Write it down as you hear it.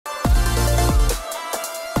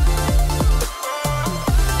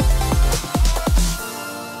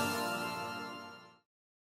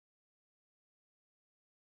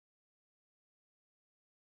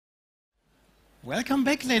Welcome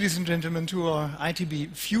back, ladies and gentlemen, to our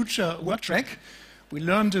ITB Future Work Track. We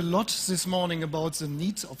learned a lot this morning about the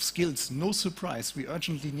needs of skills. No surprise, we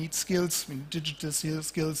urgently need skills, digital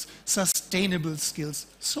skills, sustainable skills,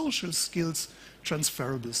 social skills,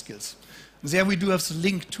 transferable skills. And there we do have the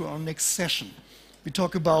link to our next session. We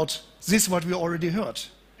talk about this, what we already heard.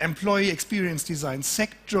 Employee experience design,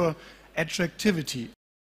 sector attractivity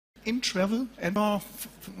in travel and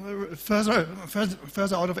further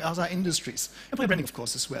out of other industries. Employee branding, of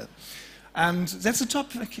course, as well. And that's the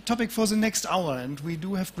topic for the next hour, and we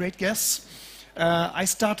do have great guests. I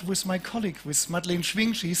start with my colleague, with Madeleine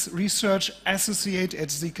Schwing. She's Research Associate at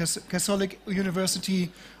the Catholic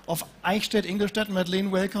University of Eichstätt, Ingolstadt.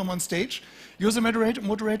 Madeleine, welcome on stage. You're the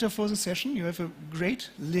moderator for the session. You have a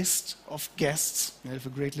great list of guests. You have a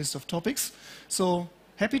great list of topics. So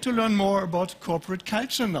happy to learn more about corporate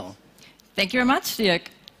culture now. Thank you very much,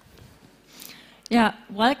 Dirk. Yeah,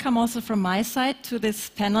 welcome also from my side to this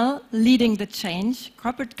panel, Leading the Change,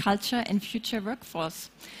 Corporate Culture and Future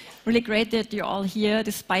Workforce. Really great that you're all here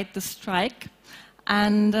despite the strike.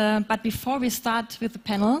 And, but before we start with the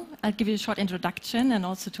panel, I'll give you a short introduction and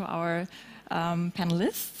also to our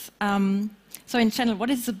panelists. So in general,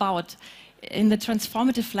 what it's about? In the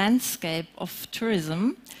transformative landscape of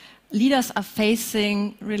tourism, leaders are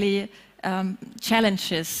facing really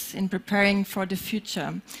challenges in preparing for the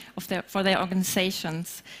future for their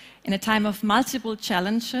organizations. In a time of multiple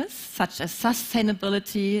challenges, such as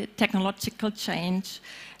sustainability, technological change,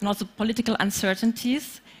 and also political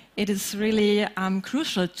uncertainties, it is really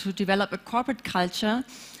crucial to develop a corporate culture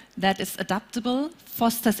that is adaptable,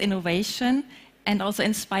 fosters innovation, and also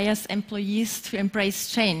inspires employees to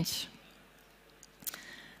embrace change.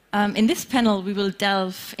 In this panel, we will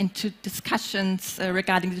delve into discussions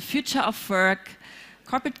regarding the future of work,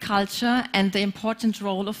 corporate culture, and the important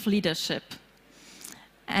role of leadership.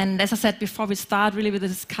 And as I said before we start really with the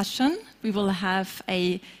discussion, we will have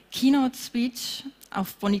a keynote speech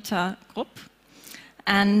of Bonita Grupp.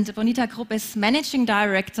 And Bonita Grupp is Managing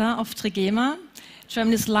Director of Trigema,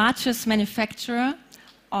 Germany's largest manufacturer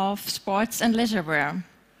of sports and leisure wear.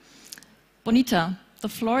 Bonita, the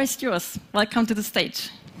floor is yours. Welcome to the stage.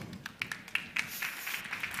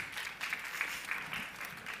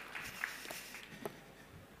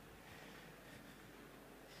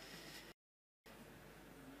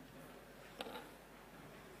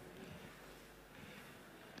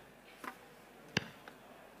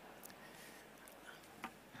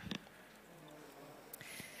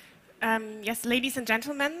 Yes, ladies and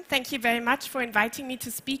gentlemen, thank you very much for inviting me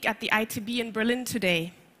to speak at the ITB in Berlin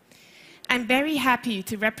today. I'm very happy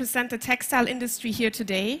to represent the textile industry here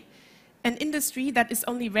today, an industry that is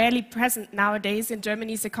only rarely present nowadays in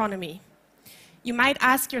Germany's economy. You might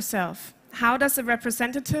ask yourself, how does a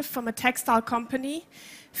representative from a textile company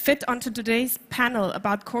fit onto today's panel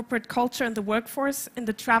about corporate culture and the workforce in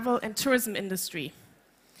the travel and tourism industry?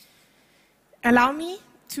 Allow me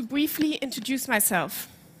to briefly introduce myself.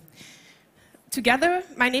 Together,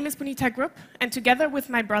 my name is Bonita Grupp, and together with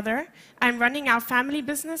my brother, I'm running our family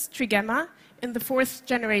business, Trigema, in the 4th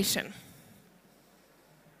generation.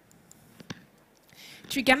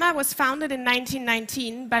 Trigema was founded in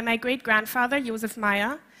 1919 by my great-grandfather, Josef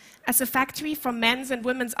Meyer, as a factory for men's and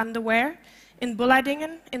women's underwear in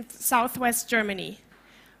Bulladingen in southwest Germany.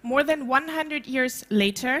 More than 100 years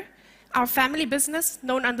later, our family business,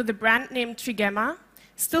 known under the brand name Trigema,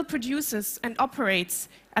 still produces and operates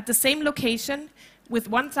at the same location with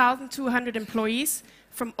 1,200 employees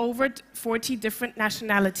from over 40 different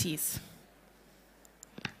nationalities.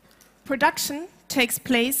 Production takes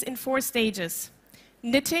place in 4 stages: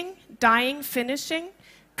 knitting, dyeing, finishing,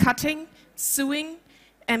 cutting, sewing,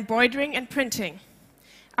 embroidering, and printing.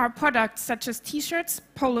 Our products, such as t-shirts,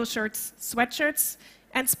 polo shirts, sweatshirts,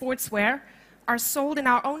 and sportswear, are sold in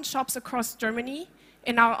our own shops across Germany,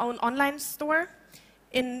 in our own online store,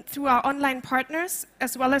 through our online partners,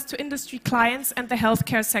 as well as to industry clients and the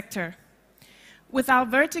healthcare sector. With our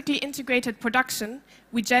vertically integrated production,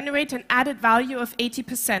 we generate an added value of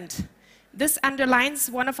 80%. This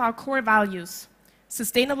underlines one of our core values,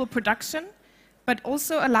 sustainable production, but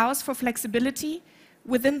also allows for flexibility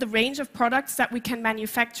within the range of products that we can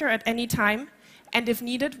manufacture at any time, and if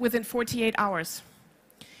needed, within 48 hours.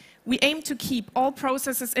 We aim to keep all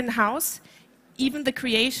processes in-house, even the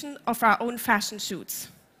creation of our own fashion shoots.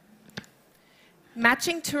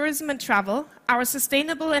 Matching tourism and travel, our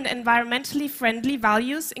sustainable and environmentally friendly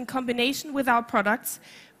values in combination with our products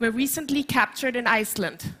were recently captured in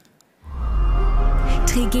Iceland.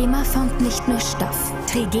 Trigema formt nicht nur Stoff.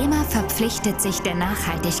 Trigema verpflichtet sich der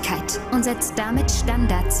Nachhaltigkeit und setzt damit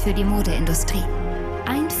Standards für die Modeindustrie.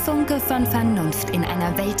 Ein Funke von Vernunft in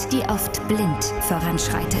einer Welt, die oft blind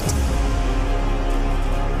voranschreitet.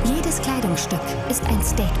 Jedes Kleidungsstück ist ein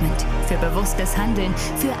Statement für bewusstes Handeln,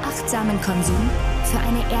 für achtsamen Konsum, für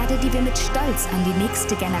eine Erde, die wir mit Stolz an die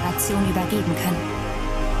nächste Generation übergeben können.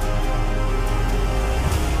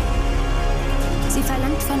 Sie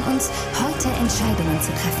verlangt von uns, heute Entscheidungen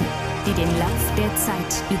zu treffen, die den Lauf der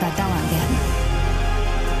Zeit überdauern werden.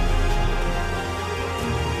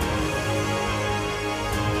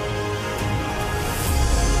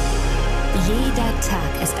 Jeder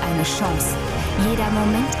Tag ist eine Chance, jeder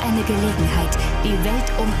Moment eine Gelegenheit, die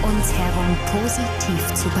Welt um uns herum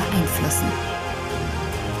positiv zu beeinflussen.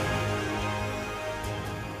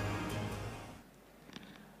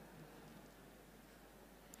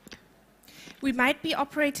 We might be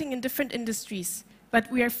operating in different industries,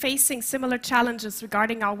 but we are facing similar challenges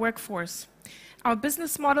regarding our workforce. Our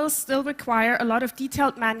business models still require a lot of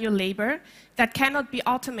detailed manual labor that cannot be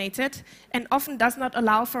automated and often does not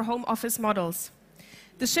allow for home office models.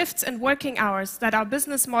 The shifts in working hours that our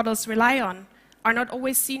business models rely on are not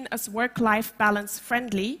always seen as work-life balance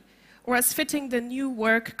friendly or as fitting the new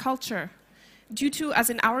work culture, due to, as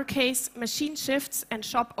in our case, machine shifts and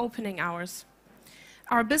shop opening hours.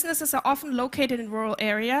 Our businesses are often located in rural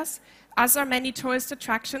areas, as are many tourist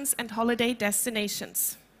attractions and holiday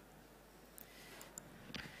destinations.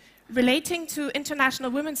 Relating to International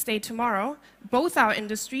Women's Day tomorrow, both our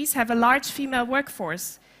industries have a large female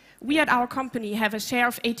workforce. We at our company have a share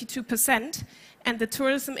of 82% and the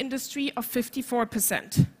tourism industry of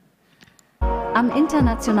 54%. Am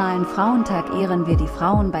Internationalen Frauentag ehren wir die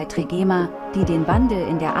Frauen bei Trigema, die den Wandel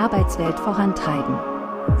in der Arbeitswelt vorantreiben.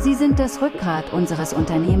 Sie sind das Rückgrat unseres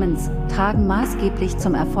Unternehmens, tragen maßgeblich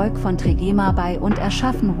zum Erfolg von Trigema bei und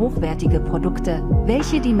erschaffen hochwertige Produkte,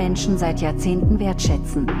 welche die Menschen seit Jahrzehnten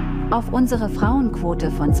wertschätzen. Auf unsere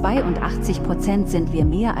Frauenquote von 82% sind wir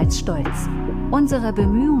mehr als stolz. Unsere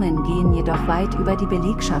Bemühungen gehen jedoch weit über die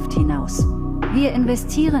Belegschaft hinaus. Wir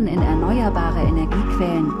investieren in erneuerbare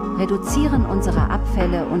Energiequellen, reduzieren unsere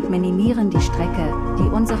Abfälle und minimieren die Strecke, die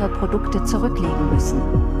unsere Produkte zurücklegen müssen.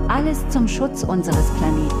 Alles zum Schutz unseres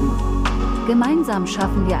Planeten. Gemeinsam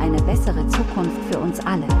schaffen wir eine bessere Zukunft für uns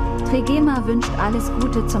alle. Trigema wünscht alles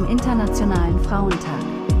Gute zum Internationalen Frauentag.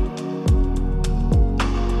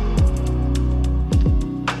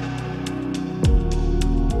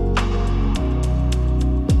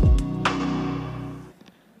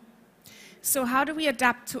 So how do we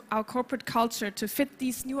adapt to our corporate culture to fit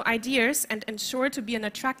these new ideas and ensure to be an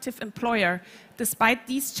attractive employer despite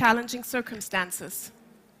these challenging circumstances?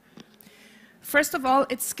 First of all,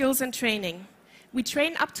 it's skills and training. We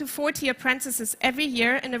train up to 40 apprentices every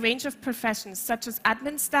year in a range of professions such as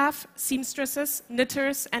admin staff, seamstresses,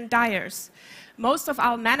 knitters, and dyers. Most of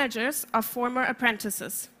our managers are former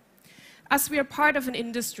apprentices. As we are part of an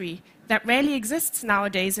industry that rarely exists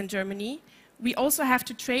nowadays in Germany, we also have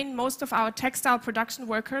to train most of our textile production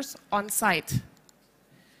workers on site.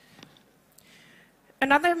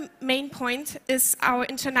 Another main point is our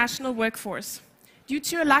international workforce. Due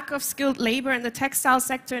to a lack of skilled labor in the textile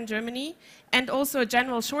sector in Germany and also a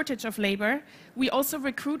general shortage of labor, we also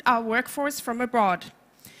recruit our workforce from abroad.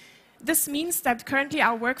 This means that currently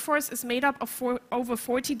our workforce is made up of over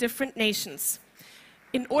 40 different nations.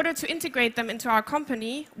 In order to integrate them into our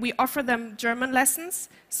company, we offer them German lessons,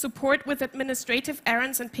 support with administrative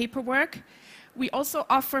errands and paperwork. We also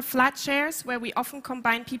offer flat shares, where we often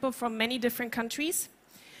combine people from many different countries.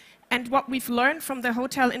 And what we've learned from the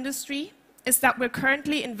hotel industry is that we're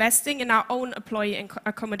currently investing in our own employee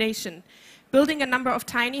accommodation, building a number of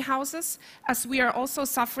tiny houses, as we are also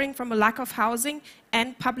suffering from a lack of housing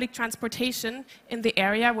and public transportation in the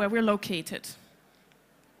area where we're located.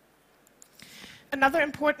 Another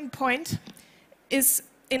important point is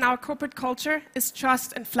in our corporate culture is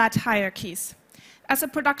trust and flat hierarchies. As a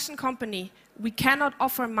production company, we cannot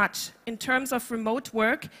offer much in terms of remote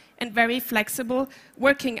work and very flexible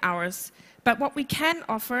working hours. But what we can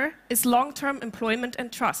offer is long-term employment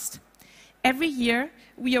and trust. Every year,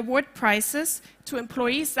 we award prizes to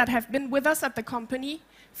employees that have been with us at the company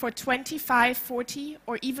for 25, 40,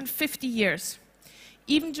 or even 50 years.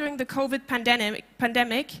 Even during the COVID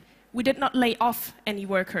pandemic, we did not lay off any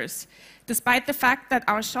workers, despite the fact that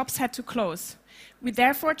our shops had to close. We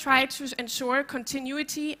therefore try to ensure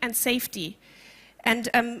continuity and safety. And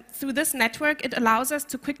through this network, it allows us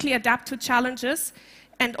to quickly adapt to challenges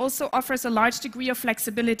and also offers a large degree of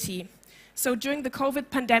flexibility. So during the COVID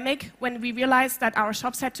pandemic, when we realized that our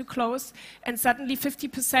shops had to close and suddenly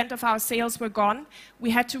 50% of our sales were gone, we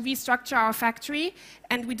had to restructure our factory,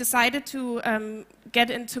 and we decided to get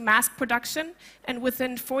into mask production. And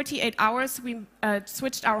within 48 hours, we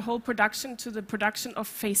switched our whole production to the production of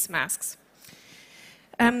face masks.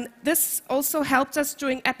 This also helped us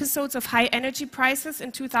during episodes of high energy prices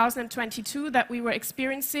in 2022 that we were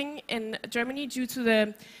experiencing in Germany due to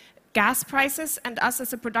the gas prices, and us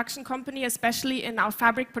as a production company, especially in our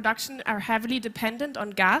fabric production, are heavily dependent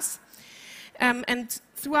on gas. And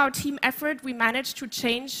through our team effort, we managed to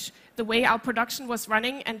change the way our production was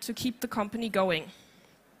running and to keep the company going.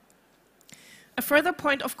 A further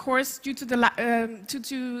point, of course, due to the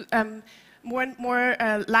more and more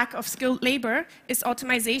lack of skilled labor is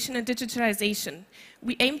automation and digitalization.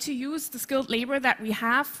 We aim to use the skilled labor that we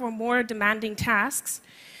have for more demanding tasks.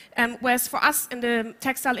 Whereas for us in the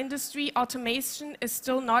textile industry, automation is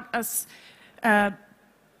still not as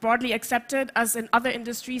broadly accepted as in other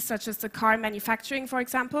industries, such as the car manufacturing, for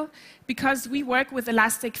example, because we work with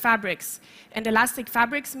elastic fabrics. And elastic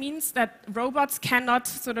fabrics means that robots cannot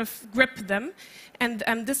sort of grip them. And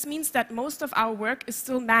this means that most of our work is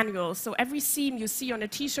still manual. So every seam you see on a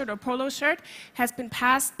t-shirt or polo shirt has been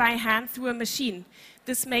passed by hand through a machine.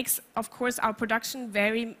 This makes, of course, our production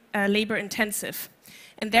very labor intensive.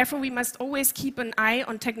 And therefore, we must always keep an eye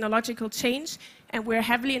on technological change, and we're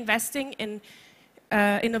heavily investing in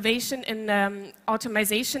innovation in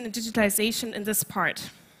automation and digitalization in this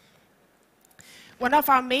part. One of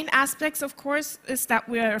our main aspects, of course, is that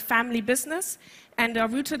we're a family business and are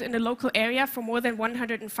rooted in the local area for more than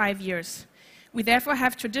 105 years. We therefore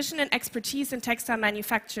have tradition and expertise in textile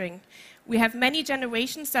manufacturing. We have many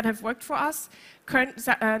generations that have worked for us.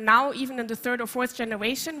 Now, even in the third or fourth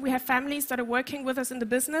generation, we have families that are working with us in the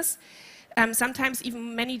business, sometimes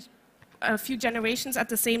even a few generations at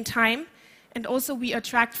the same time. And also we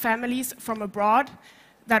attract families from abroad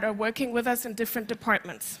that are working with us in different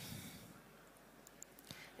departments.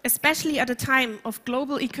 Especially at a time of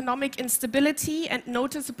global economic instability and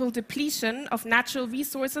noticeable depletion of natural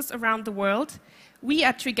resources around the world, we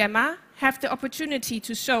at Trigema have the opportunity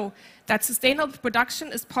to show that sustainable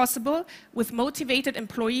production is possible with motivated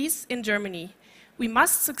employees in Germany. We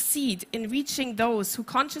must succeed in reaching those who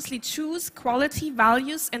consciously choose quality,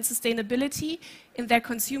 values, and sustainability in their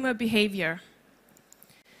consumer behavior.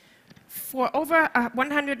 For over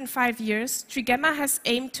 105 years, Trigema has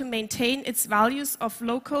aimed to maintain its values of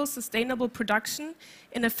local, sustainable production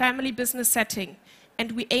in a family business setting,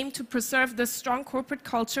 and we aim to preserve this strong corporate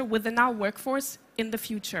culture within our workforce in the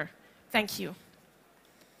future. Thank you.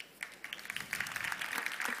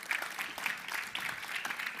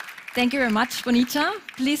 Thank you very much, Bonita.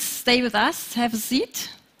 Please stay with us, have a seat.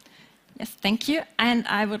 Yes, thank you. And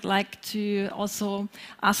I would like to also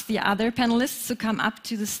ask the other panelists to come up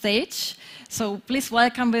to the stage. So please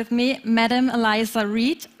welcome with me Madame Eliza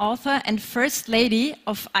Reid, author and First Lady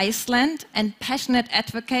of Iceland and passionate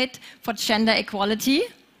advocate for gender equality.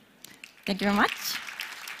 Thank you very much.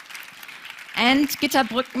 And Gitta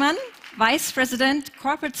Brückmann, Vice President,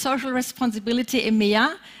 Corporate Social Responsibility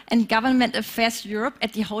EMEA and Government Affairs Europe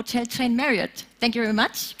at the hotel chain Marriott. Thank you very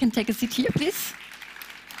much. You can take a seat here, please.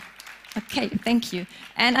 Okay, thank you.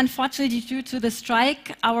 And unfortunately, due to the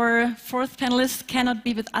strike, our fourth panelist cannot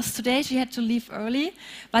be with us today. She had to leave early,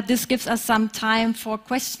 but this gives us some time for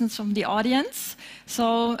questions from the audience.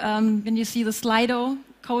 So when you see the Slido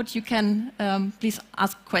code, you can please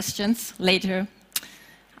ask questions later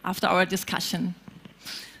after our discussion.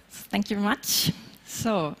 So thank you very much.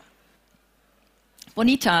 So,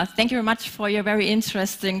 Bonita, thank you very much for your very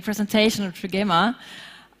interesting presentation of Trigema.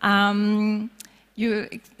 You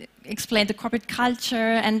explained the corporate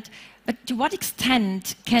culture, but to what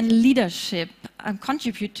extent can leadership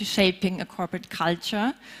contribute to shaping a corporate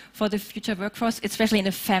culture for the future workforce, especially in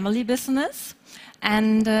a family business?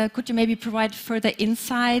 And could you maybe provide further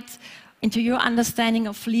insight into your understanding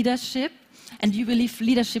of leadership? And do you believe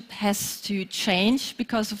leadership has to change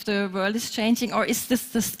because of the world is changing, or is this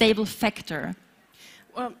the stable factor?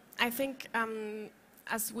 Well, I think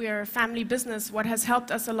as we're a family business, what has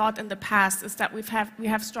helped us a lot in the past is that we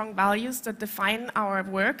have strong values that define our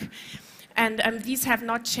work. And these have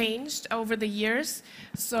not changed over the years.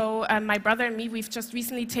 So my brother and me, we've just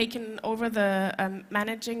recently taken over the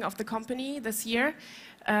managing of the company this year.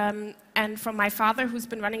 And from my father, who's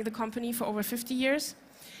been running the company for over 50 years.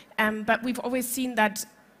 But we've always seen that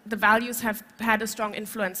the values have had a strong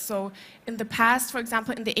influence. So in the past, for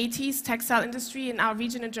example, in the 80s, textile industry in our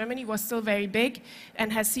region in Germany was still very big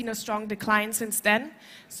and has seen a strong decline since then.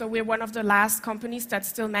 So we're one of the last companies that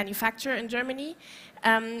still manufacture in Germany.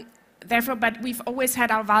 therefore, but we've always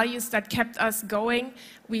had our values that kept us going.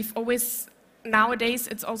 We've always, nowadays,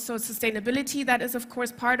 it's also sustainability that is, of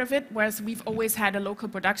course, part of it, whereas we've always had a local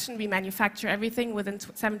production. We manufacture everything within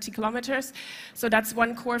 70 kilometers. So that's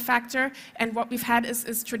one core factor. And what we've had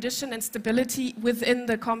is tradition and stability within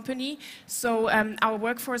the company. So our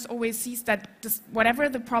workforce always sees that whatever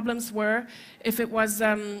the problems were, if it was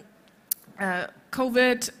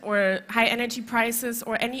COVID or high energy prices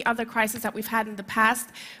or any other crisis that we've had in the past,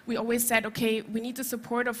 we always said, okay, we need the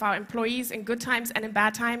support of our employees in good times and in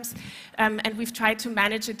bad times, and we've tried to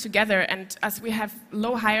manage it together. And as we have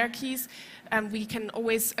low hierarchies, we can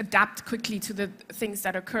always adapt quickly to the things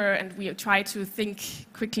that occur, and we try to think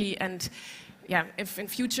quickly. And yeah, if in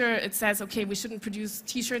future it says, okay, we shouldn't produce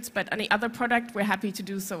t-shirts, but any other product, we're happy to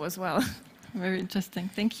do so as well. Very interesting,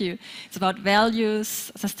 thank you. It's about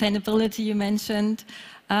values, sustainability you mentioned.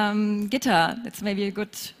 Gitta, that's maybe a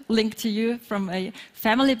good link to you, from a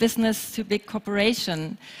family business to big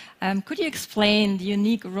corporation. Could you explain the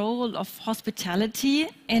unique role of hospitality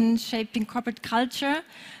in shaping corporate culture?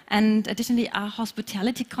 And additionally, are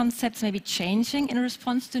hospitality concepts maybe changing in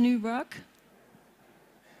response to new work?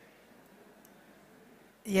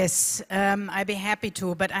 Yes, I'd be happy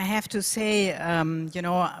to, but I have to say, you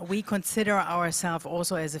know, we consider ourselves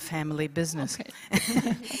also as a family business.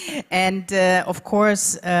 Okay. And of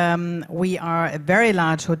course, we are a very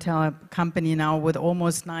large hotel company now with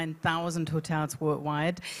almost 9,000 hotels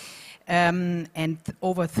worldwide. And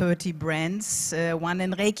over 30 brands, one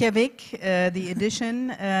in Reykjavik, the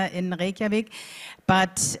edition in Reykjavik.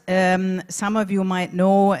 But some of you might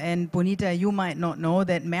know, and Bonita, you might not know,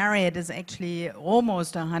 that Marriott is actually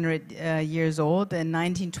almost 100 years old. In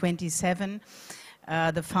 1927,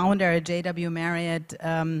 the founder, J.W. Marriott,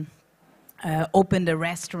 opened a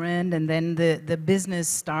restaurant, and then the business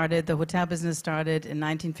started, the hotel business started in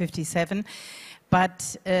 1957.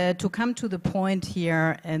 But to come to the point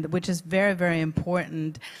here, and which is very, very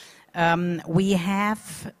important, we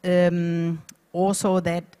have also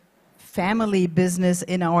that family business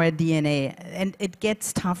in our DNA, and it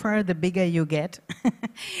gets tougher the bigger you get.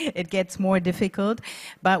 It gets more difficult,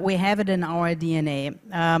 but we have it in our DNA.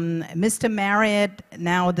 Mr. Marriott,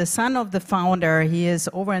 now the son of the founder, he is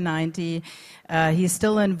over 90. He's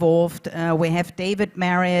still involved. We have David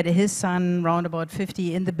Marriott, his son, around about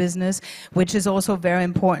 50 in the business, which is also very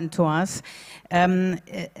important to us.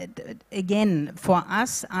 Again, for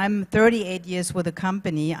us, I'm 38 years with the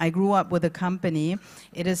company. I grew up with the company.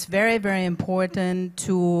 It is very, very important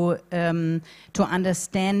to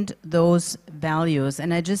understand those values.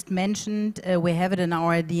 And I just mentioned we have it in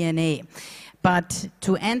our DNA. But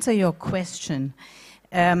to answer your question,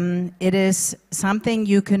 it is something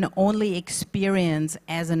you can only experience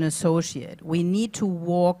as an associate. We need to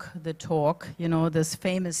walk the talk, you know, this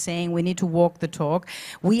famous saying, we need to walk the talk.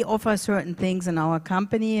 We offer certain things in our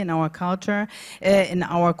company, in our culture, in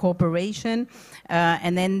our corporation,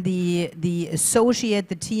 and then the associate,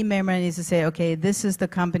 the team member needs to say, okay, this is the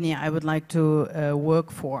company I would like to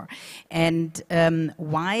work for. And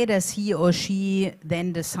why does he or she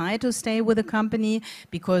then decide to stay with the company?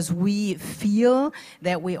 Because we feel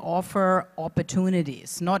that we offer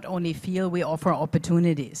opportunities. Not only feel, we offer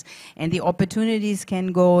opportunities. And the opportunities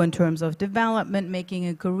can go in terms of development, making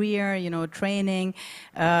a career, you know, training.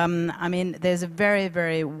 I mean, there's a very,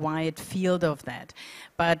 very wide field of that.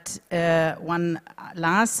 But one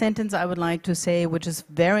last sentence I would like to say, which is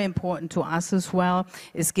very important to us as well,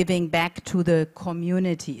 is giving back to the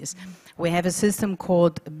communities. We have a system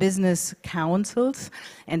called business councils,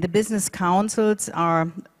 and the business councils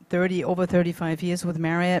are over 35 years with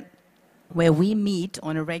Marriott, where we meet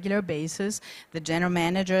on a regular basis, the general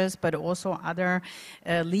managers, but also other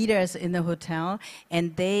leaders in the hotel,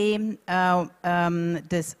 and they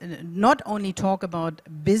not only talk about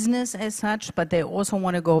business as such, but they also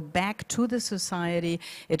want to go back to the society.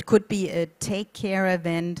 It could be a take care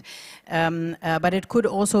event, but it could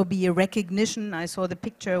also be a recognition. I saw the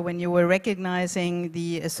picture when you were recognizing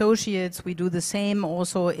the associates. We do the same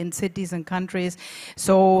also in cities and countries.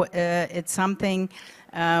 So it's something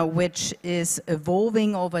which is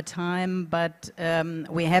evolving over time, but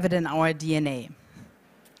we have it in our DNA.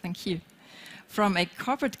 Thank you. From a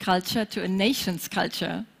corporate culture to a nation's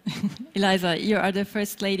culture. Eliza, you are the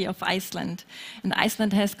First Lady of Iceland, and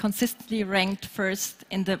Iceland has consistently ranked first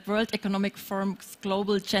in the World Economic Forum's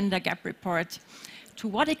Global Gender Gap Report. To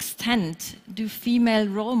what extent do female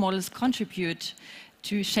role models contribute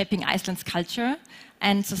to shaping Iceland's culture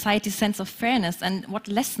and society's sense of fairness, and what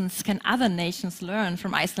lessons can other nations learn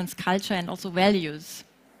from Iceland's culture and also values?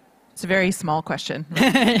 It's a very small question.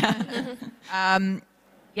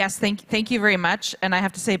 Yes, thank you very much. And I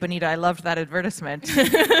have to say, Bonita, I loved that advertisement.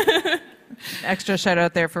 Extra shout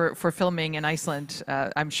out there for filming in Iceland.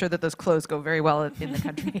 I'm sure that those clothes go very well in the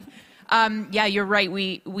country. Yeah, you're right.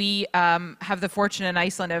 We have the fortune in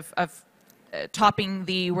Iceland of topping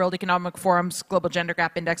the World Economic Forum's Global Gender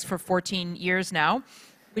Gap Index for 14 years now,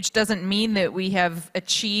 which doesn't mean that we have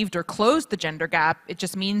achieved or closed the gender gap. It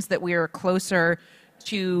just means that we are closer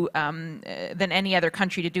to than any other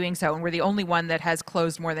country to doing so, and we're the only one that has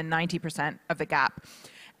closed more than 90% of the gap.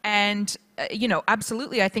 And you know,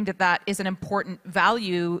 absolutely, I think that is an important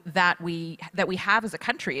value that we have as a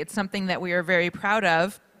country. It's something that we are very proud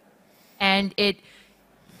of, and it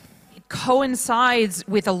coincides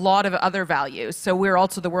with a lot of other values. So we're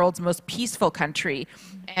also the world's most peaceful country,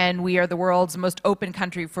 and we are the world's most open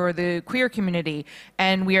country for the queer community,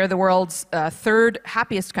 and we are the world's third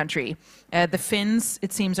happiest country. The Finns,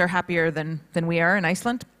 it seems, are happier than we are in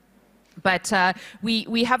Iceland. But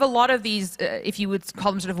we have a lot of these, if you would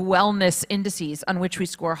call them sort of wellness indices on which we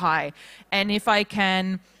score high. And if I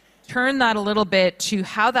can turn that a little bit to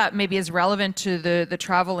how that maybe is relevant to the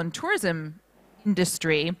travel and tourism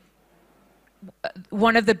industry,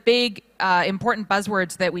 one of the big important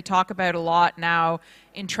buzzwords that we talk about a lot now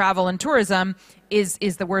in travel and tourism is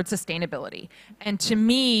the word sustainability. And to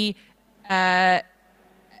me,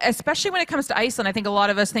 especially when it comes to Iceland, I think a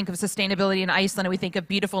lot of us think of sustainability in Iceland and we think of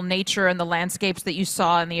beautiful nature and the landscapes that you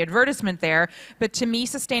saw in the advertisement there. But to me,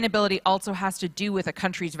 sustainability also has to do with a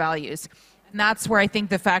country's values. And that's where I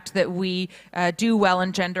think the fact that we do well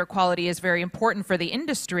in gender equality is very important for the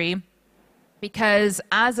industry, because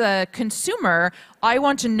as a consumer, I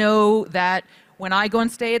want to know that when I go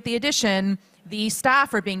and stay at the Edition, the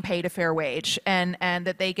staff are being paid a fair wage, and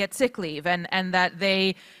that they get sick leave, and that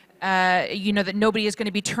they you know, that nobody is going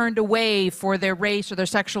to be turned away for their race or their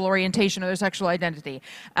sexual orientation or their sexual identity.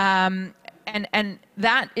 And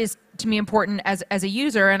that is, to me, important as a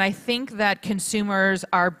user. And I think that consumers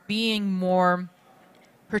are being more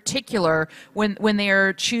particular when they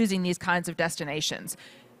are choosing these kinds of destinations.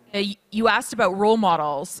 You asked about role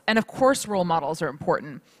models, and of course role models are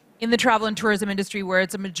important. In the travel and tourism industry, where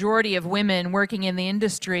it's a majority of women working in the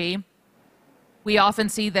industry, we often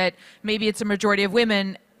see that maybe it's a majority of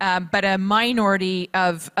women, but a minority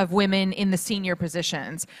of women in the senior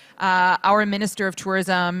positions. Our Minister of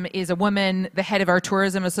Tourism is a woman. The head of our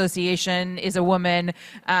tourism association is a woman.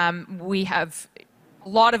 We have a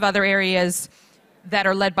lot of other areas that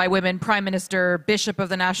are led by women: Prime Minister, Bishop of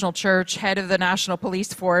the National Church, head of the National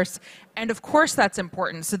Police Force. And of course that's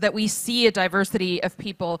important, so that we see a diversity of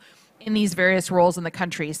people in these various roles in the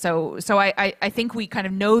country. So I think we kind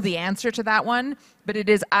of know the answer to that one, but it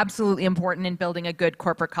is absolutely important in building a good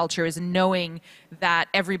corporate culture, is knowing that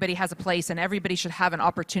everybody has a place and everybody should have an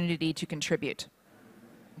opportunity to contribute.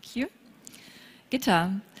 Thank you.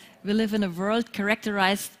 Gitta, we live in a world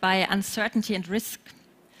characterized by uncertainty and risk.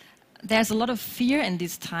 There's a lot of fear in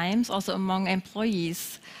these times, also among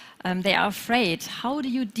employees. They are afraid. How do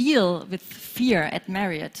you deal with fear at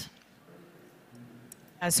Marriott?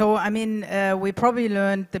 So, I mean, we probably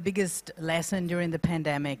learned the biggest lesson during the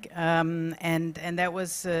pandemic, and that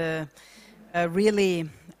was really,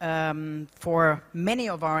 for many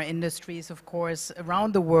of our industries, of course,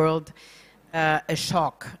 around the world, a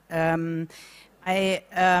shock. I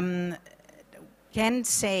can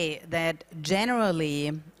say that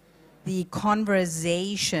generally the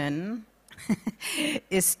conversation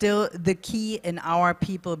is still the key in our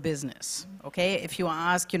people business. Okay, if you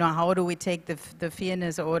ask, you know, how do we take the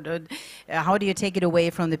fearness, or how do you take it away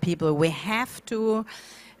from the people? We have to,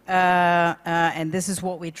 and this is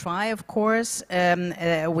what we try, of course,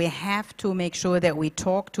 we have to make sure that we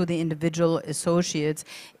talk to the individual associates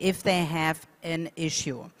if they have an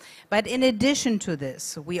issue. But in addition to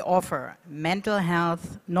this, we offer mental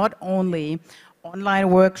health, not only online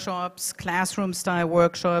workshops, classroom-style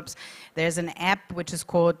workshops. There's an app which is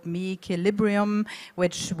called Me Equilibrium,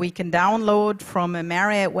 which we can download from a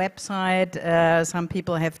Marriott website. Some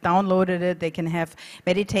people have downloaded it. They can have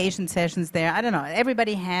meditation sessions there. I don't know.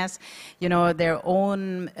 Everybody has, you know, their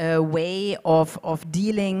own way of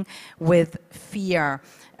dealing with fear.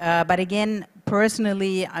 But again,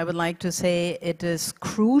 personally, I would like to say it is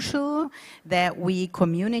crucial that we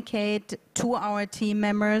communicate to our team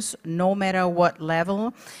members, no matter what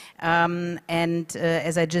level.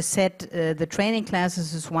 As I just said, the training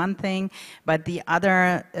classes is one thing, but the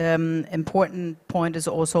other important point is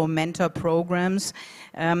also mentor programs.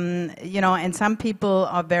 You know, and some people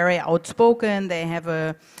are very outspoken. They have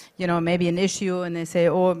a, you know, maybe an issue, and they say,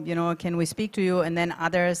 oh, you know, can we speak to you? And then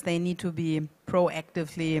others, they need to be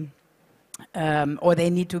proactively or they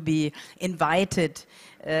need to be invited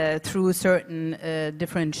through certain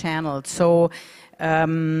different channels. So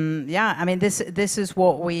yeah, I mean this is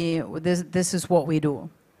what we do.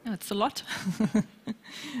 Oh, it's a lot.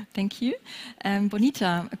 Thank you.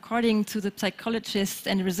 Bonita, according to the psychologist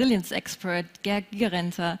and resilience expert Gerd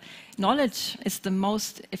Gigerenter, knowledge is the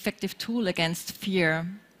most effective tool against fear.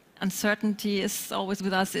 Uncertainty is always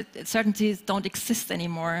with us. Certainties don't exist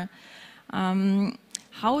anymore.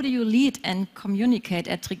 How do you lead and communicate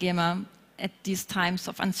at Trigema at these times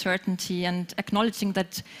of uncertainty and acknowledging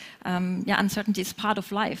that uncertainty is part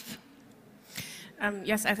of life?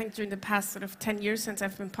 Yes, I think during the past sort of 10 years since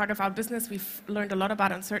I've been part of our business, we've learned a lot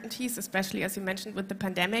about uncertainties, especially as you mentioned with the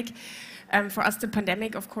pandemic. For us, the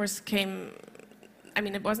pandemic, of course, came, I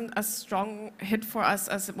mean, it wasn't a strong hit for us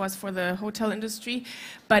as it was for the hotel industry,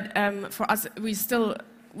 but for us,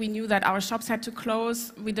 we knew that our shops had to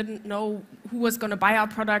close. We didn't know who was going to buy our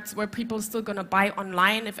products. Were people still going to buy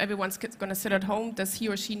online? If everyone's going to sit at home, does he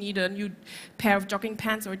or she need a new pair of jogging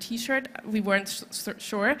pants or a t-shirt? We weren't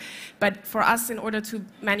sure. But for us, in order to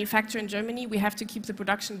manufacture in Germany, we have to keep the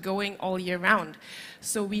production going all year round.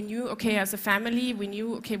 So we knew, okay, as a family, we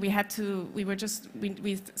knew, okay, we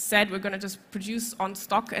said we're going to just produce on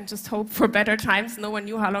stock and just hope for better times. No one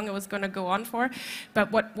knew how long it was going to go on for.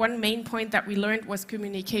 But one main point that we learned was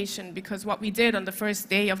communication, because what we did on the first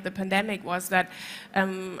day of the pandemic was that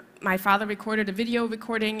my father recorded a video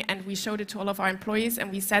recording and we showed it to all of our employees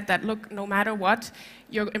and we said that, look, no matter what,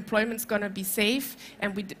 your employment's going to be safe,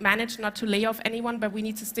 and we managed not to lay off anyone, but we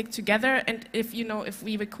need to stick together, and if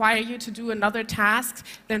we require you to do another task,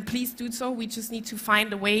 then please do so. We just need to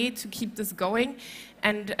find a way to keep this going.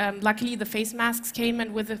 And luckily the face masks came,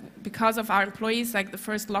 and because of our employees, like the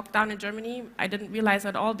first lockdown in Germany, I didn't realize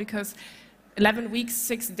at all, because 11 weeks,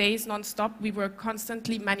 6 days non-stop, we were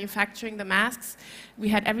constantly manufacturing the masks. We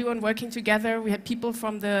had everyone working together. We had people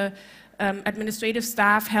from the administrative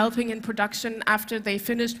staff helping in production after they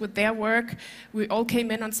finished with their work. We all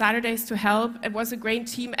came in on Saturdays to help. It was a great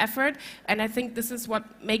team effort, and I think this is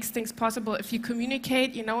what makes things possible. If you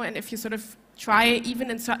communicate, and if you sort of try,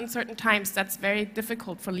 even in certain times, that's very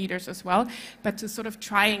difficult for leaders as well, but to sort of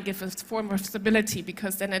try and give a form of stability,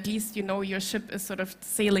 because then at least your ship is sort of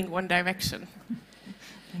sailing one direction.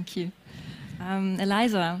 Thank you.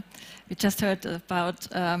 Eliza, we just heard about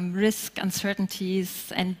risk,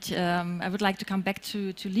 uncertainties, and I would like to come back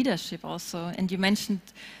to leadership also. And you mentioned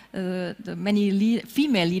the many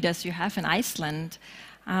female leaders you have in Iceland.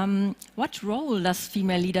 What role does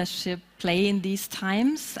female leadership play in these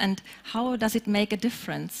times, and how does it make a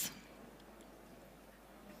difference?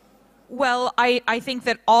 Well, I think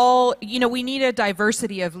that we need a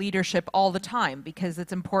diversity of leadership all the time, because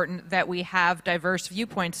it's important that we have diverse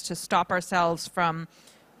viewpoints to stop ourselves from,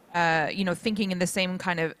 thinking in the same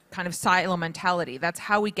kind of silo mentality. That's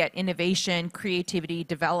how we get innovation, creativity,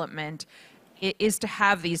 development, is to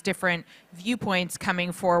have these different viewpoints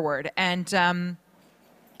coming forward. And,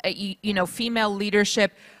 female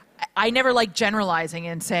leadership, I never like generalizing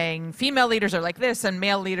and saying female leaders are like this and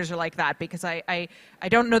male leaders are like that, because I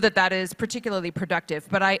don't know that that is particularly productive.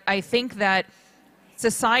 But I think that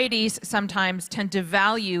societies sometimes tend to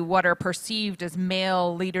value what are perceived as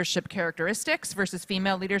male leadership characteristics versus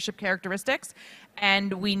female leadership characteristics.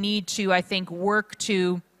 And we need to, I think, work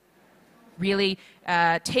to really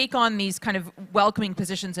take on these kind of welcoming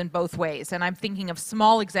positions in both ways. And I'm thinking of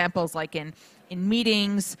small examples like in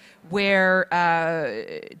meetings where,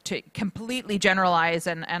 to completely generalize,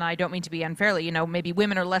 and I don't mean to be unfairly, maybe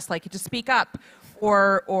women are less likely to speak up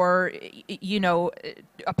or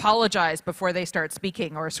apologize before they start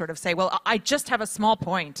speaking, or sort of say, well, I just have a small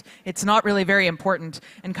point. It's not really very important,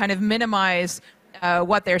 and kind of minimize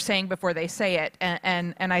what they're saying before they say it.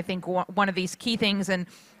 And I think one of these key things, and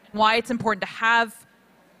why it's important to have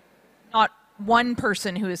not one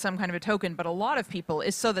person who is some kind of a token, but a lot of people,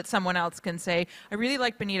 is so that someone else can say, I really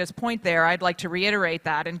like Bonita's point there. I'd like to reiterate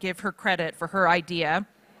that and give her credit for her idea.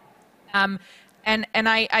 But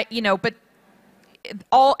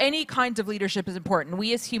any kinds of leadership is important.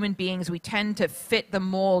 We as human beings, we tend to fit the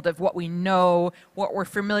mold of what we know, what we're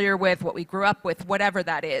familiar with, what we grew up with, whatever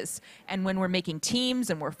that is. And when we're making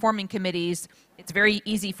teams and we're forming committees, it's very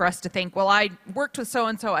easy for us to think, well, I worked with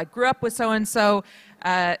so-and-so, I grew up with so-and-so,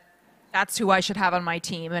 that's who I should have on my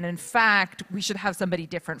team. And in fact, we should have somebody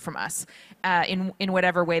different from us in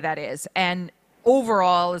whatever way that is. And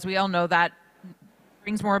overall, as we all know, that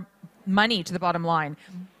brings more money to the bottom line.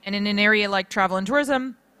 And in an area like travel and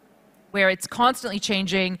tourism, where it's constantly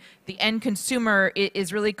changing. The end consumer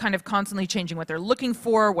is really kind of constantly changing what they're looking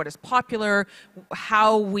for, what is popular,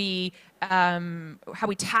 how we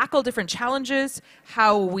tackle different challenges,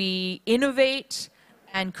 how we innovate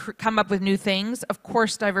and come up with new things. Of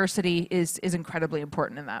course, diversity is incredibly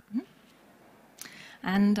important in that.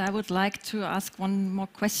 And I would like to ask one more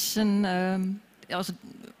question. Also,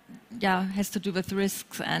 has to do with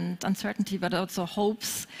risks and uncertainty, but also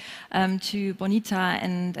hopes, to Bonita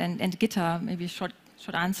and Gitta. Maybe a short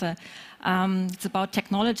answer. It's about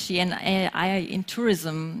technology and AI in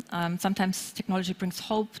tourism. Sometimes technology brings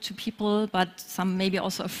hope to people, but some may be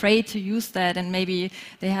also afraid to use that, and maybe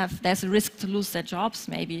there's a risk to lose their jobs.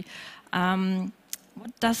 Maybe.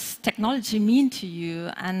 What does technology mean to you,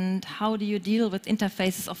 and how do you deal with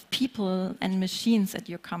interfaces of people and machines at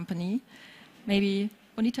your company? Maybe,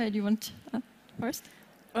 Bonita, do you want first?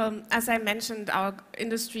 As I mentioned, our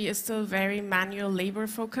industry is still very manual labor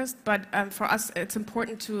focused, but for us it's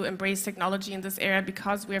important to embrace technology in this area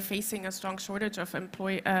because we are facing a strong shortage of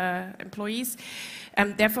employees.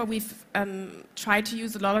 Therefore, we've tried to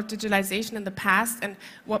use a lot of digitalization in the past, and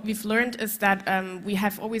what we've learned is that we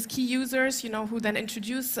have always key users, who then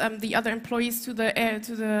introduce the other employees to the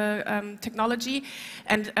technology,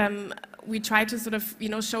 and we try to sort of,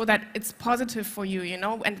 show that it's positive for you,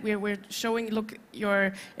 and we're showing, look,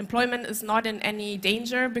 your employment is not in any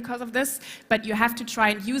danger because of this, but you have to try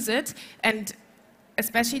and use it. And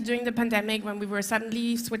especially during the pandemic, when we were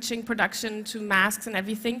suddenly switching production to masks and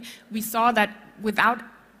everything, we saw that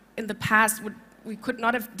in the past, we could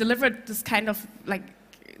not have delivered this kind of,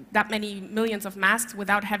 that many millions of masks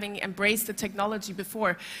without having embraced the technology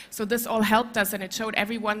before. So this all helped us, and it showed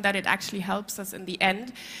everyone that it actually helps us in the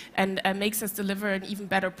end and makes us deliver an even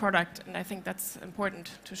better product. And I think that's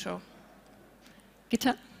important to show.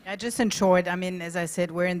 Gitta? Yeah, just in short, I mean, as I said,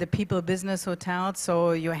 we're in the people business hotel,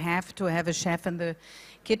 so you have to have a chef in the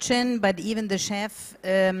kitchen, but even the chef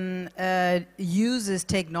uses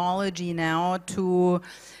technology now to,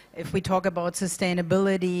 if we talk about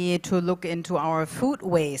sustainability, to look into our food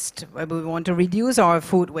waste. We want to reduce our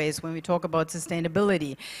food waste when we talk about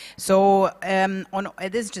sustainability. So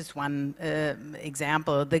this is just one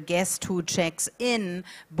example. The guest who checks in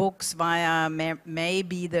books via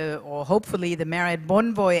or hopefully the Marriott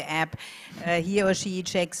Bonvoy app, he or she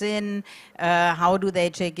checks in. How do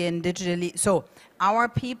they check in digitally? So our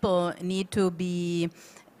people need to be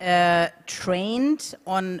trained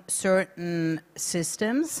on certain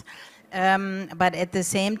systems, but at the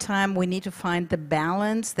same time we need to find the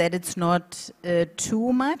balance that it's not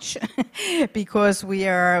too much because we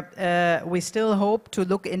still hope to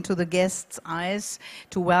look into the guests' eyes,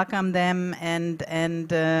 to welcome them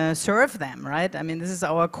and serve them, right? I mean, this is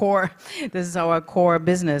our core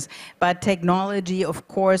business. But technology, of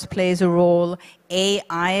course, plays a role.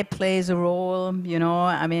 AI plays a role,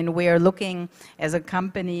 I mean, we are looking as a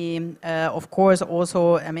company, of course,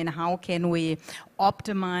 also, I mean, how can we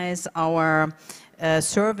optimize our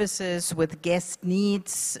services with guest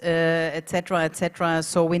needs, et cetera,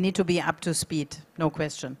 so we need to be up to speed, no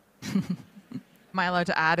question. Am I allowed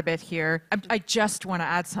to add a bit here? I just want to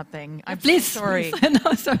add something. I'm Please. so sorry.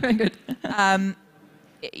 No, sorry, good.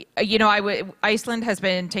 Iceland has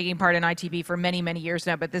been taking part in ITB for many, many years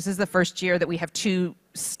now, but this is the first year that we have 2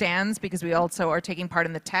 stands because we also are taking part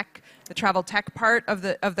in the travel tech part of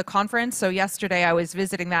the conference. So yesterday I was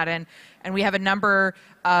visiting that, and we have a number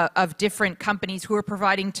of different companies who are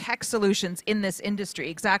providing tech solutions in this industry,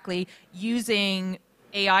 exactly using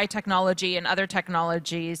AI technology and other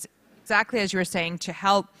technologies, exactly as you were saying, to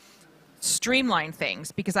help streamline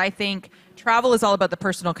things, because I think travel is all about the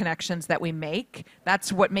personal connections that we make.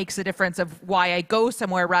 That's what makes the difference of why I go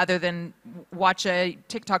somewhere rather than watch a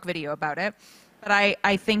TikTok video about it. But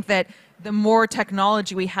I think that the more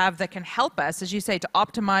technology we have that can help us, as you say, to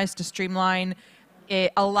optimize, to streamline,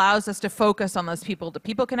 it allows us to focus on those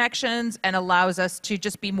people-to-people connections and allows us to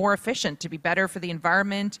just be more efficient, to be better for the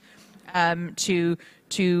environment, to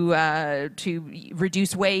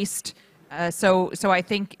reduce waste. So I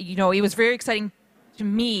think, it was very exciting to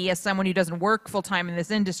me as someone who doesn't work full-time in this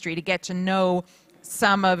industry to get to know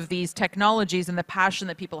some of these technologies and the passion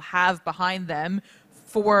that people have behind them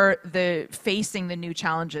for facing the new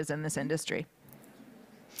challenges in this industry.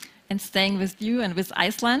 And staying with you and with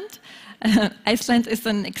Iceland, Iceland is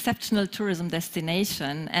an exceptional tourism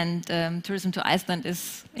destination, and tourism to Iceland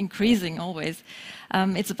is increasing always.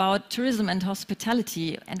 It's about tourism and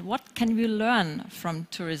hospitality, and what can we learn from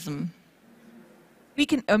tourism? We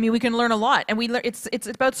can learn a lot, and it's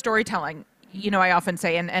about storytelling. I often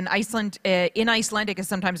say, and Iceland, in Icelandic is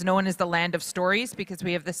sometimes known as the land of stories because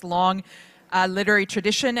we have this long literary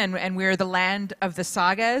tradition, and we're the land of the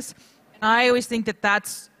sagas. I always think that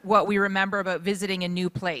that's what we remember about visiting a new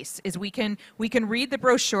place, is we can read the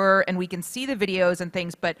brochure and we can see the videos and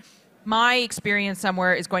things, but my experience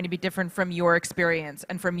somewhere is going to be different from your experience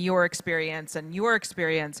and from your experience and your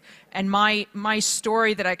experience, and my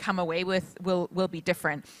story that I come away with will be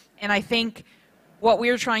different. And I think what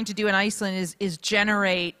we're trying to do in Iceland is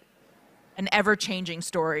generate an ever-changing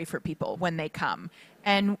story for people when they come.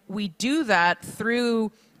 And we do that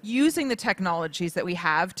through using the technologies that we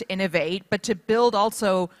have to innovate, but to build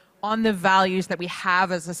also on the values that we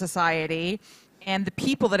have as a society and the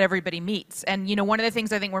people that everybody meets. And you know, one of the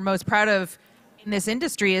things I think we're most proud of in this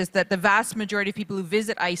industry is that the vast majority of people who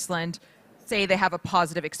visit Iceland say they have a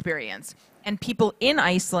positive experience. And people in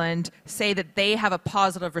Iceland say that they have a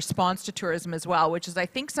positive response to tourism as well, which is, I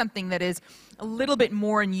think, something that is a little bit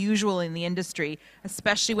more unusual in the industry,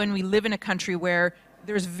 especially when we live in a country where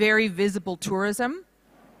there's very visible tourism.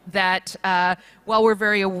 That while we're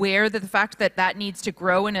very aware that the fact that that needs to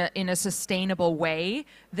grow in a sustainable way,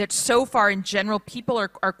 that so far in general people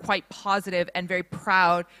are quite positive and very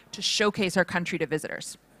proud to showcase our country to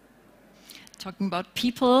visitors. Talking about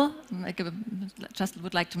people, just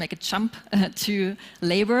would like to make a jump to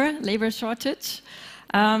labor shortage.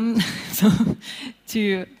 So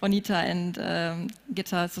to Bonita and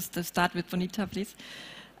Gitta, so to start with Bonita, please.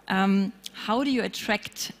 How do you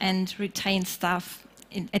attract and retain staff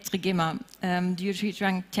at Trigema? Do you treat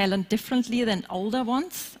young talent differently than older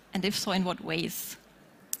ones? And if so, in what ways?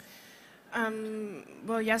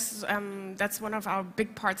 Well, yes, that's one of our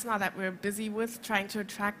big parts now that we're busy with, trying to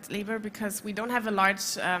attract labor, because we don't have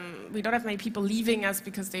we don't have many people leaving us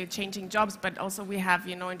because they're changing jobs, but also we have,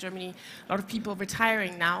 you know, in Germany, a lot of people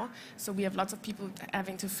retiring now, so we have lots of people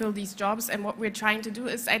having to fill these jobs, and what we're trying to do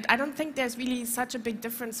is, I don't think there's really such a big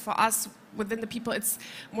difference for us within the people. It's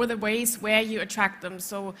more the ways where you attract them.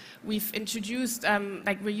 So we've introduced,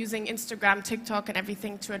 like we're using Instagram, TikTok and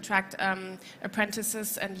everything to attract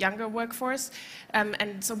apprentices and younger workforce.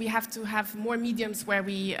 And so we have to have more mediums where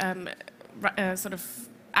we sort of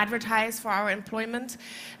advertise for our employment.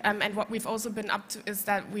 And what we've also been up to is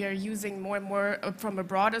that we are using more and more from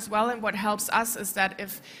abroad as well. And what helps us is that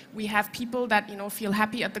if we have people that, you know, feel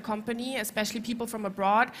happy at the company, especially people from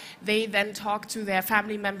abroad, they then talk to their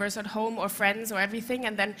family members at home or friends or everything.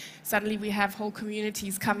 And then suddenly we have whole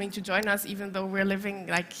communities coming to join us, even though we're living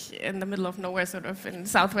like in the middle of nowhere, sort of in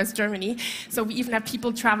southwest Germany. So we even have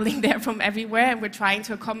people traveling there from everywhere, and we're trying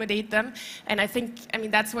to accommodate them. And I think, I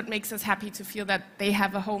mean, that's what makes us happy, to feel that they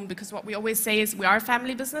have a home, because what we always say is we are a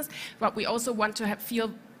family business, but we also want to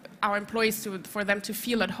feel our employees for them to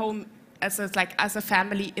feel at home as a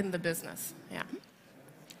family in the business. Yeah.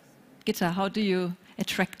 Gitta, how do you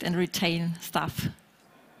attract and retain staff?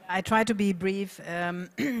 I try to be brief.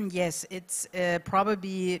 Yes, it's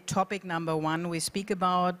probably topic number one we speak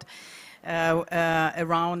about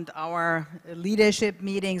around our leadership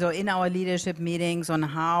meetings, or in our leadership meetings, on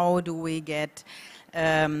how do we get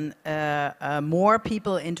more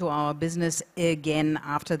people into our business again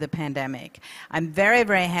after the pandemic. I'm very,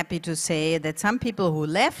 very happy to say that some people who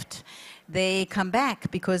left, they come back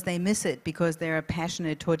because they miss it, because they're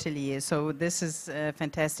passionate totally. So this is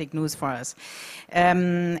fantastic news for us.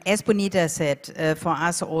 As Bonita said, for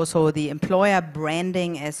us also the employer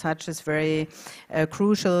branding as such is very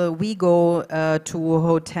crucial. We go to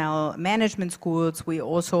hotel management schools. We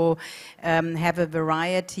also have a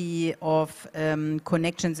variety of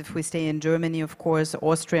connections, if we stay in Germany, of course,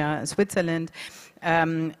 Austria, Switzerland,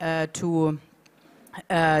 to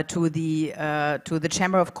the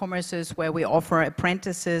Chamber of Commerces, where we offer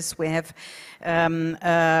apprentices. We have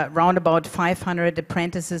around about 500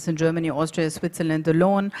 apprentices in Germany, Austria, Switzerland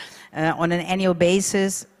alone on an annual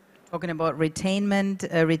basis. Talking about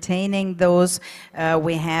retaining those,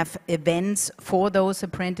 we have events for those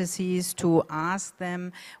apprentices to ask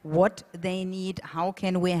them what they need, how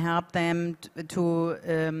can we help them to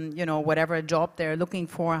you know, whatever job they're looking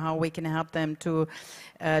for, how we can help them to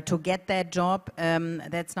get that job.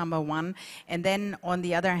 That's number one. And then on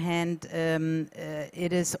the other hand,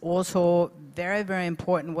 it is also very, very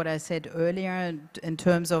important what I said earlier in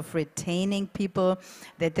terms of retaining people,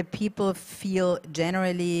 that the people feel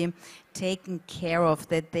generally taken care of,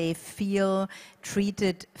 that they feel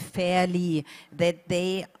treated fairly, that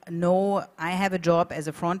they know I have a job as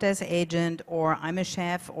a front desk agent, or I'm a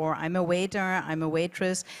chef, or I'm a waiter, I'm a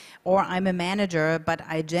waitress, or I'm a manager, but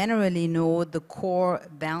I generally know the core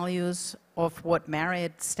values of what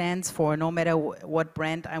Marriott stands for, no matter what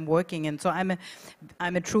brand I'm working in. So I'm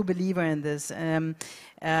a true believer in this,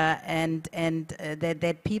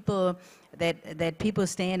 that people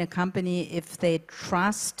stay in a company if they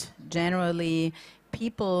trust generally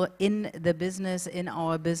people in the business, in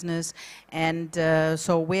our business, and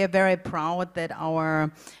so we're very proud that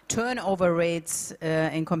our turnover rates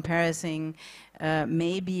in comparison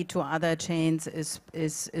maybe to other chains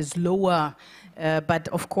is lower, but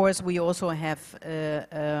of course we also have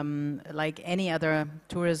like any other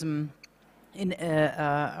tourism in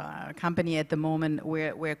a company at the moment,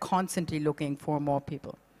 we're constantly looking for more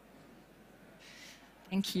people.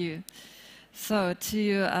 Thank you. So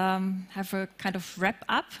to have a kind of wrap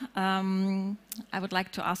up, I would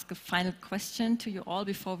like to ask a final question to you all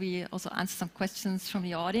before we also answer some questions from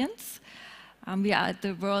the audience. We are at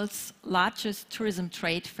the world's largest tourism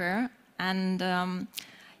trade fair, and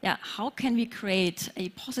yeah, how can we create a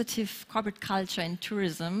positive corporate culture in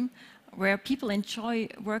tourism where people enjoy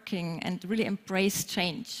working and really embrace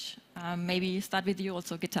change? Maybe start with you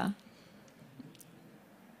also, Gitta.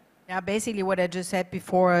 Yeah, basically what I just said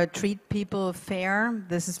before, treat people fair.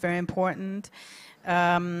 This is very important.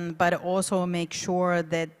 But also make sure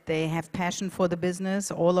that they have passion for the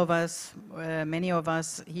business. All of us, many of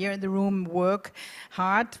us here in the room work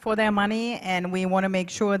hard for their money, and we want to make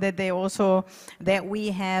sure that they also, that we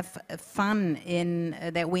have fun in,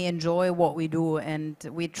 that we enjoy what we do, and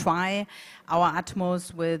we try our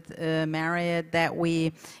utmost with Marriott that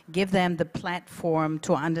we give them the platform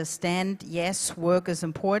to understand, yes, work is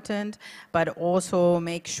important, but also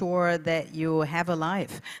make sure that you have a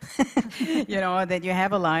life. You know, that you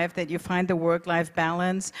have a life, that you find the work-life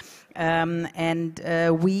balance.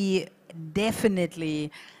 We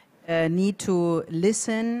definitely need to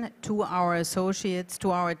listen to our associates,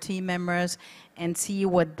 to our team members, and see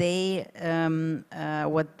what they,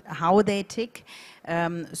 how they tick,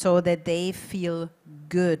 so that they feel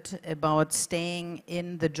good about staying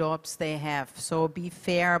in the jobs they have. So be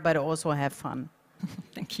fair, but also have fun.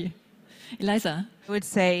 Thank you. Eliza? I would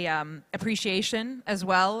say appreciation as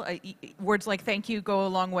well. Words like thank you go a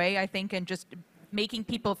long way, I think, and just making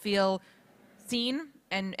people feel seen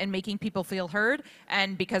and making people feel heard.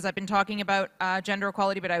 And because I've been talking about gender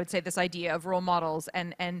equality, but I would say this idea of role models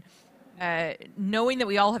and knowing that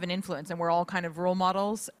we all have an influence and we're all kind of role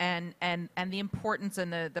models, and the importance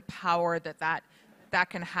and the power that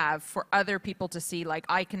can have for other people to see, like,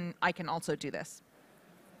 I can also do this.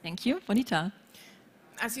 Thank you. Bonita?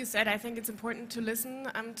 As you said, I think it's important to listen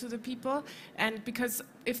to the people, and because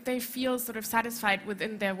if they feel sort of satisfied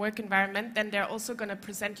within their work environment, then they're also going to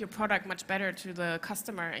present your product much better to the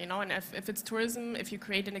customer, you know. And if it's tourism, if you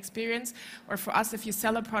create an experience, or for us, if you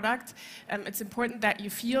sell a product, it's important that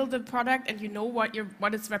you feel the product and you know what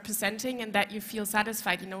it's representing, and that you feel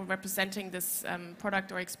satisfied, you know, representing this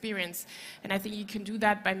product or experience. And I think you can do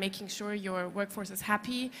that by making sure your workforce is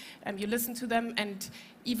happy, you listen to them, and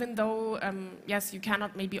even though, yes, you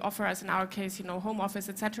cannot maybe offer, as in our case, you know, home office,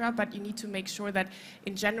 etc., but you need to make sure that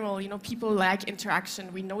in general, you know, people like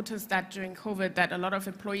interaction. We noticed that during COVID that a lot of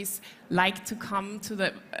employees like to come to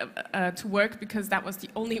the to work because that was the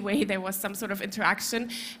only way there was some sort of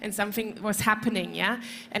interaction and something was happening, yeah?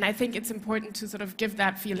 And I think it's important to sort of give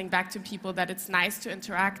that feeling back to people, that it's nice to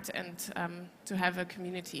interact and to have a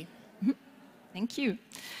community. Thank you.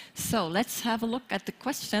 So let's have a look at the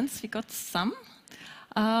questions. We got some.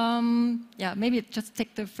 Yeah, maybe just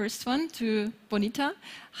take the first one to Bonita.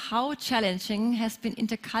 How challenging has been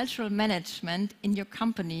intercultural management in your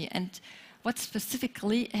company, and what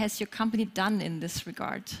specifically has your company done in this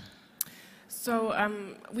regard? So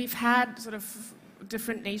we've had sort of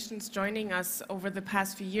different nations joining us over the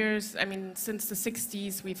past few years. I mean, since the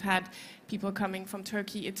 60s, we've had people coming from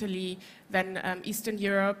Turkey, Italy, then Eastern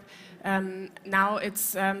Europe. Now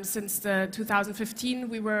it's since 2015,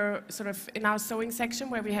 we were sort of in our sewing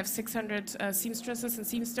section where we have 600 seamstresses and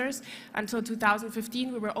seamsters. Until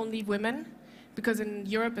 2015, we were only women, because in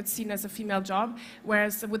Europe it's seen as a female job,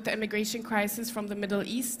 whereas with the immigration crisis from the Middle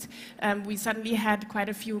East, we suddenly had quite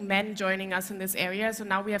a few men joining us in this area, so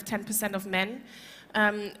now we have 10% of men.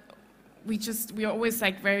 We are always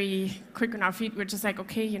like very quick on our feet. We're just like,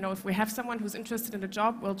 okay, you know, if we have someone who's interested in a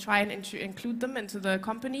job, we'll try and include them into the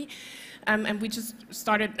company. And we just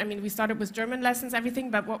started, I mean, we started with German lessons, everything,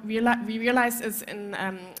 but what we realized is in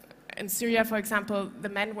Syria, for example, the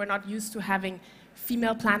men were not used to having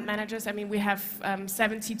female plant managers. I mean, we have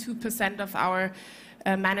 72% of our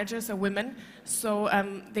managers are women, so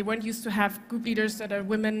they weren't used to have group leaders that are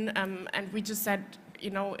women, and we just said, you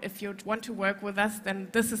know, if you want to work with us, then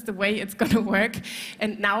this is the way it's going to work.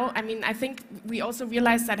 And now, I mean, I think we also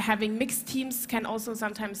realize that having mixed teams can also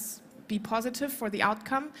sometimes be positive for the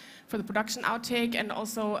outcome, for the production outtake, and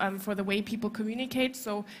also for the way people communicate.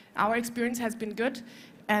 So our experience has been good,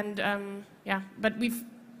 and yeah, but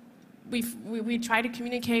we try to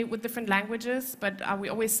communicate with different languages, but we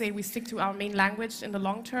always say we stick to our main language in the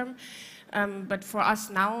long term. But for us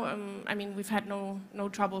now, I mean, we've had no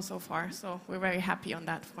trouble so far, so we're very happy on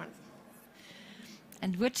that front.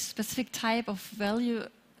 And which specific type of value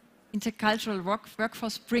intercultural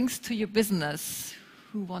workforce brings to your business?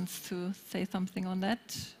 Who wants to say something on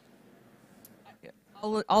that?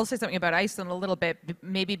 I'll say something about Iceland a little bit,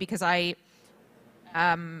 maybe because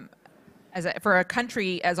for a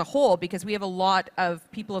country as a whole, because we have a lot of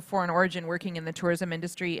people of foreign origin working in the tourism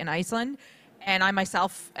industry in Iceland. And I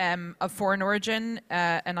myself am of foreign origin,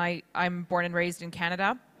 and I'm born and raised in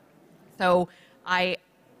Canada. So I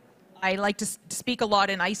like to speak a lot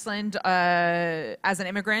in Iceland as an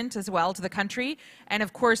immigrant as well to the country. And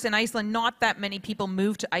of course, in Iceland, not that many people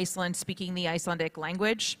move to Iceland speaking the Icelandic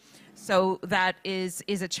language. So that is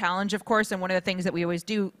a challenge, of course. And one of the things that we always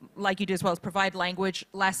do, like you do as well, is provide language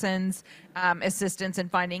lessons, assistance in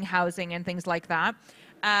finding housing and things like that.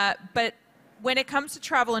 But when it comes to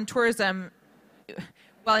travel and tourism,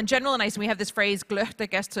 well, in general in Iceland, we have this phrase, "glötta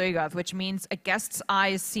gestaugað," which means a guest's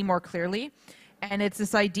eyes see more clearly. And it's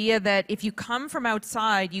this idea that if you come from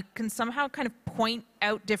outside, you can somehow kind of point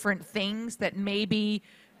out different things that maybe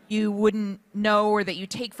you wouldn't know or that you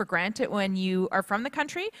take for granted when you are from the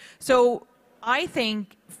country. So I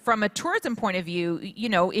think from a tourism point of view, you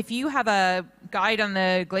know, if you have a guide on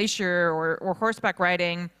the glacier or horseback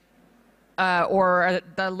riding, or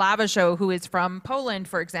the lava show who is from Poland,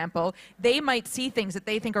 for example, they might see things that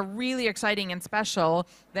they think are really exciting and special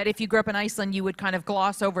that if you grew up in Iceland, you would kind of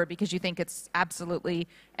gloss over because you think it's absolutely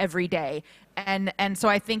every day. And so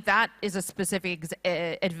I think that is a specific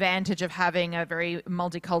advantage of having a very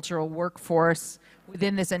multicultural workforce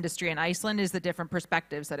within this industry in Iceland, is the different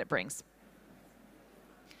perspectives that it brings.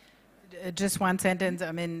 Just one sentence.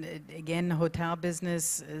 I mean, again, hotel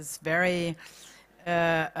business is very...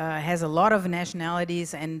 has a lot of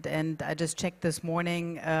nationalities, and I just checked this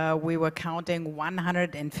morning, we were counting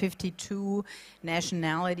 152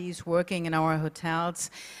 nationalities working in our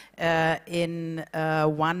hotels in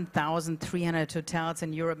 1,300 hotels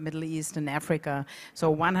in Europe, Middle East, and Africa.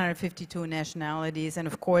 So 152 nationalities, and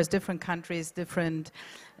of course different countries, different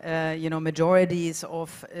majorities of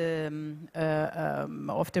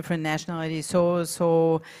different nationalities.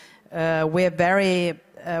 So we're very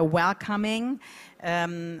welcoming.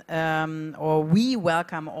 Or we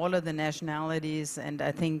welcome all of the nationalities, and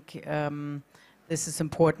I think this is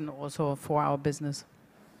important also for our business.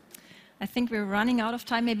 I think we're running out of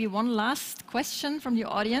time. Maybe one last question from the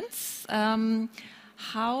audience.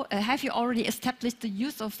 How have you already established the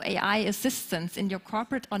use of AI assistants in your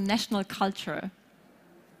corporate or national culture?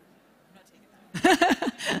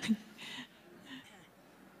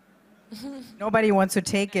 Nobody wants to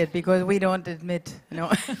take it because we don't admit.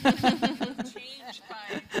 No.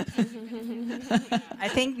 I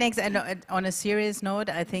think next, and on a serious note,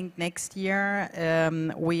 I think next year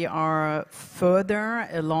we are further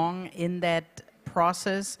along in that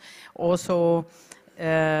process. Also,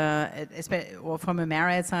 from a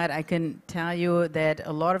Marriott side, I can tell you that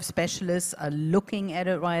a lot of specialists are looking at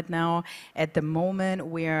it right now. At the moment,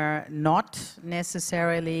 we are not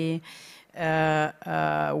necessarily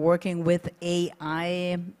working with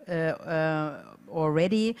AI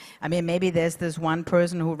already. I mean, maybe there's this one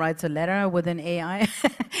person who writes a letter with an AI,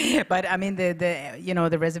 but I mean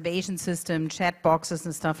the reservation system, chat boxes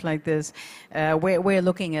and stuff like this. We're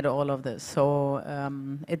looking at all of this, so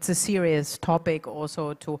it's a serious topic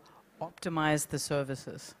also to optimize the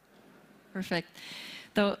services. Perfect.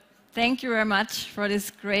 So thank you very much for this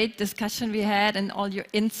great discussion we had and all your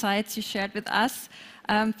insights you shared with us.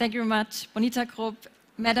 Thank you very much, Bonita Grupp,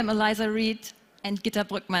 Madame Eliza Reid, and Gitta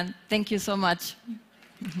Brückmann. Thank you so much.